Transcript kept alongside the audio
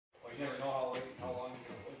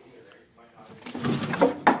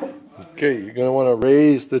Okay, you're going to want to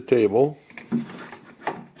raise the table. All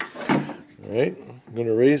right, I'm going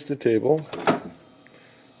to raise the table,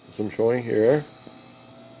 as I'm showing here,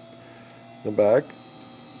 the back.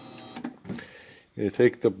 You're going to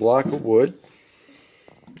take the block of wood,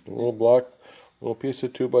 a little piece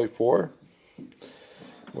of 2x4. We're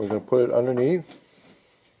going to put it underneath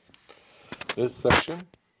this section,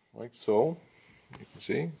 like so. You can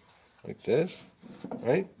see, like this,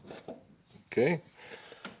 right? Okay.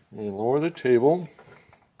 You lower the table,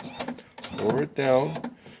 lower it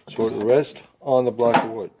down, so it rests on the block of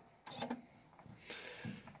wood.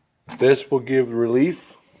 This will give relief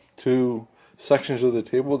to sections of the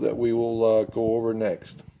table that we will go over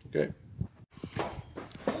next. Okay.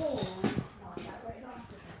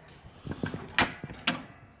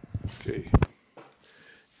 Okay.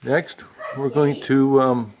 Next, we're going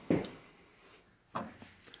to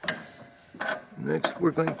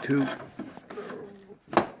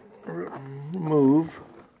remove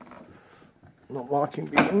the locking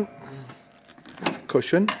beam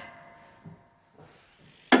cushion.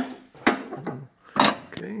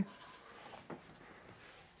 Okay.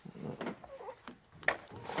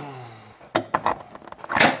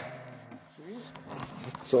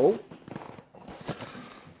 So,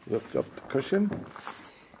 lift up the cushion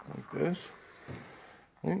like this.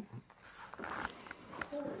 Right.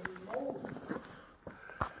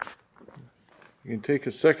 You can take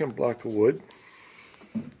a second block of wood,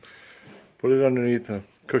 put it underneath the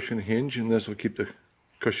cushion hinge, and this will keep the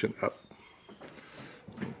cushion up.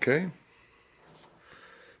 Okay.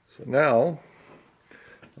 So now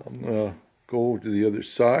I'm going to go to the other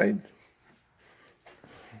side.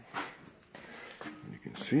 You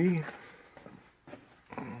can see.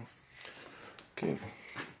 Okay.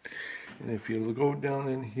 And if you go down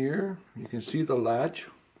in here, you can see the latch.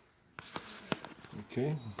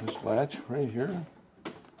 Okay, this latch right here.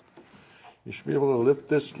 You should be able to lift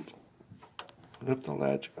the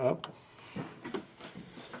latch up.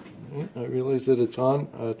 Okay, I realize that it's on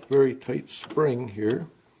a very tight spring here.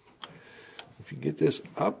 If you get this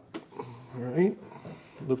up, all right,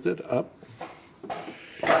 lift it up. You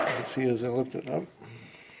can see as I lift it up.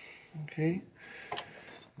 Okay,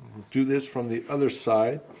 we'll do this from the other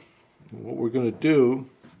side. And what we're going to do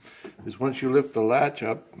is once you lift the latch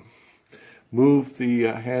up, move the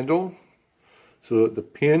handle so that the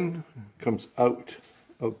pin comes out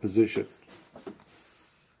of position.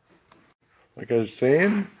 Like I was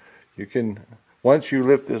saying, you can, once you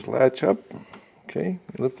lift this latch up, okay,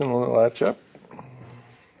 you're lifting the latch up.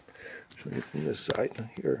 Show you from this side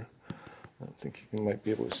here. I think you might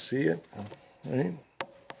be able to see it, right?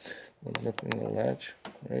 I'm lifting the latch,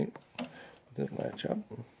 right? Lift the latch up,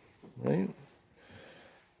 right?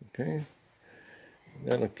 Okay.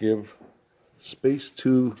 That'll give space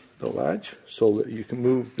to the latch so that you can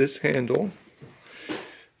move this handle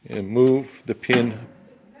and move the pin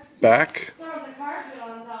back.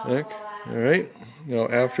 All right. Now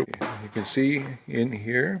after you can see in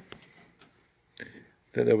here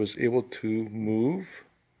that I was able to move.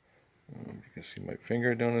 You can see my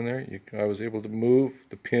finger down in there. I was able to move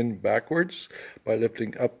the pin backwards by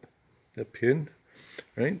lifting up the pin,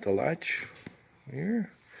 right? The latch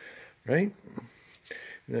here, right?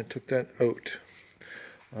 And I took that out.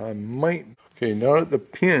 Okay, now that the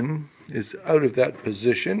pin is out of that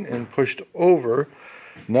position and pushed over,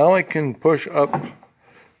 now I can push up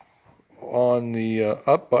on the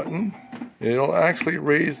up button. It'll actually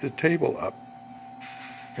raise the table up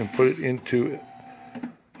and put it into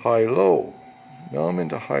high-low. Now I'm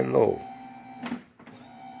into high-low.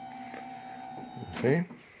 See?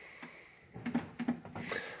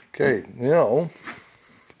 Okay, now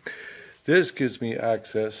this gives me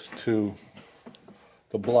access to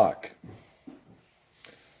the block.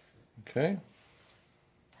 Okay.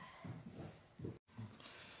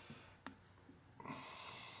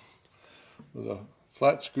 With a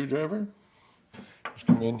flat screwdriver, just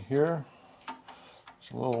come in here.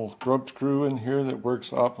 There's a little grub screw in here that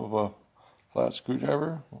works off of a flat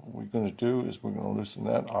screwdriver. What we're going to do is we're going to loosen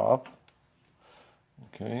that off.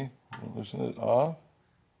 Okay, loosen it off.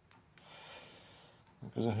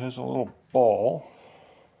 Because it has a little ball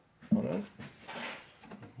on it.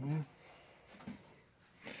 Okay.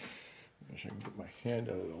 I wish I can get my hand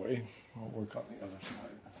out of the way. I'll work on the other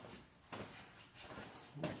side.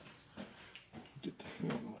 Get the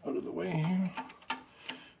hand out of the way here.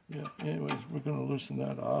 Yeah, anyways, we're going to loosen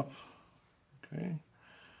that off. Okay.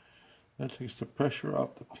 That takes the pressure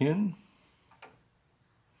off the pin.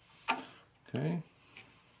 Okay.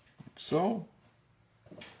 Like so.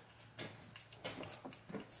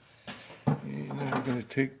 And then we're going to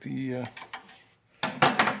take the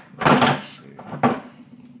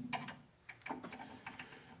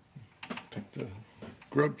the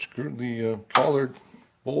grub screw, the collar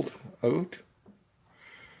bolt out.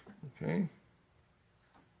 Okay.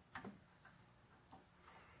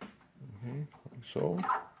 Okay, like so.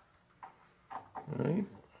 All right.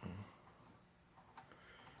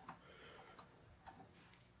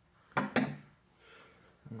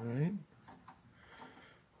 All right.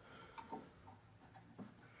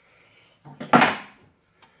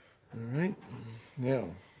 All right. Now,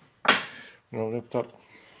 I'm going to lift up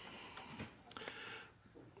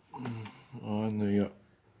on the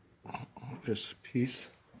this piece.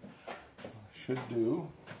 Should do.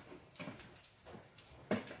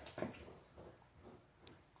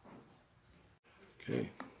 Okay.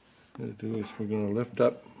 What we're going to do is we're going to lift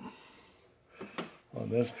up on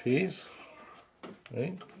this piece,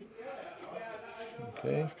 right?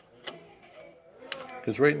 Okay.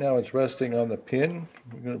 Because right now it's resting on the pin.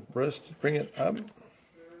 We're going to bring it up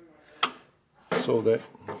so that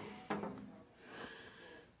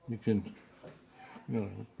you can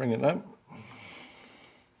bring it up,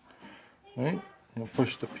 right? And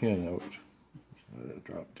push the pin out. Let it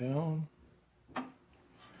drop down.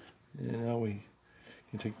 And now we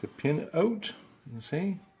can take the pin out. You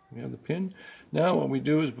see, we have the pin. Now what we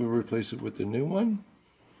do is we replace it with the new one,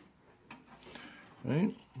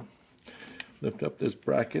 right? Lift up this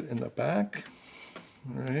bracket in the back,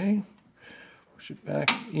 right? Push it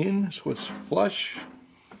back in so it's flush.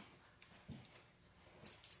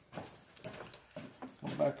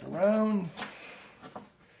 Come back around.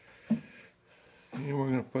 And we're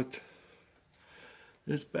going to put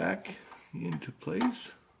this back into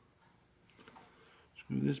place.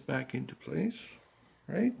 Screw this back into place,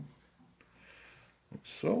 right? Like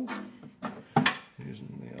so.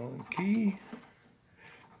 Using the Allen key.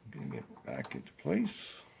 Getting it back into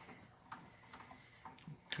place.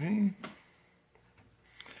 Okay.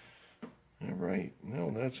 All right,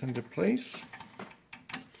 now that's into place.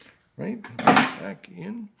 Right, back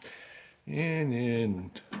in. And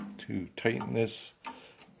in to tighten this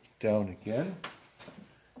down again.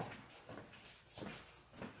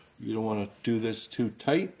 You don't want to do this too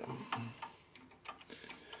tight.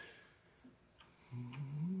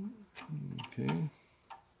 Okay.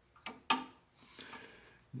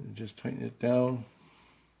 Just tighten it down.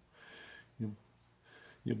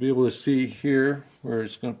 You'll be able to see here where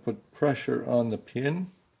it's going to put pressure on the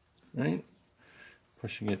pin, right?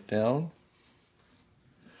 Pushing it down.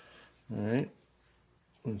 All right.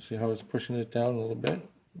 Let's see how it's pushing it down a little bit.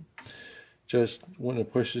 Just when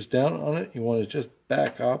it pushes down on it, you want to just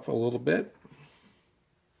back up a little bit.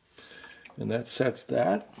 And that sets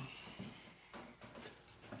that.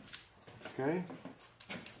 Okay.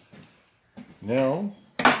 Now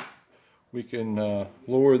we can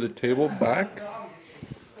lower the table back.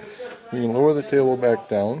 We can lower the table back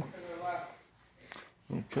down.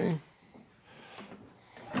 Okay.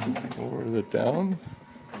 Lower it down.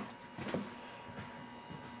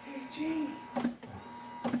 Hey, Gene.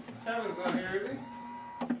 Kevin's not here, is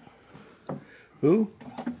he? Who?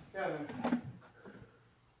 Kevin.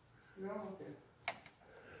 No? Okay.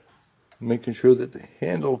 Making sure that the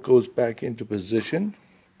handle goes back into position.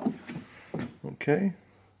 Okay.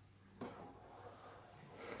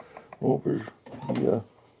 Over the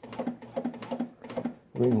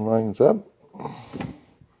ring lines up.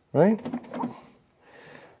 Right?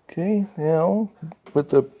 Okay, now with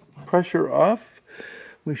the pressure off,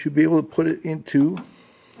 we should be able to put it into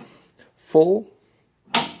full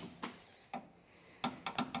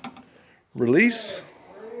release.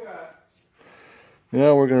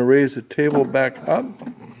 Now we're going to raise the table back up.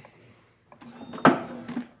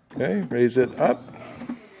 Okay, raise it up.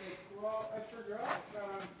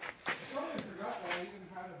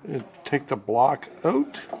 And take the block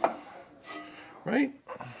out. Right?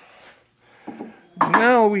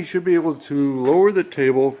 Now we should be able to lower the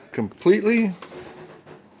table completely.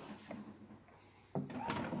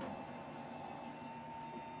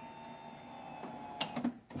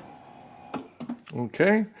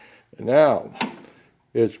 Okay, and now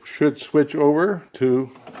it should switch over to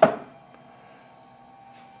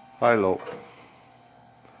high-low.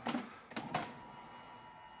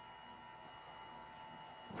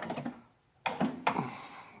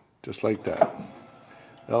 Just like that.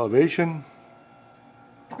 Elevation.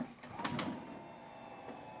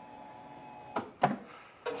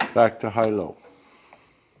 Back to high-low.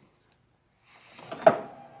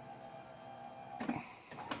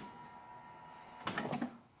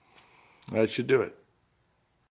 That should do it.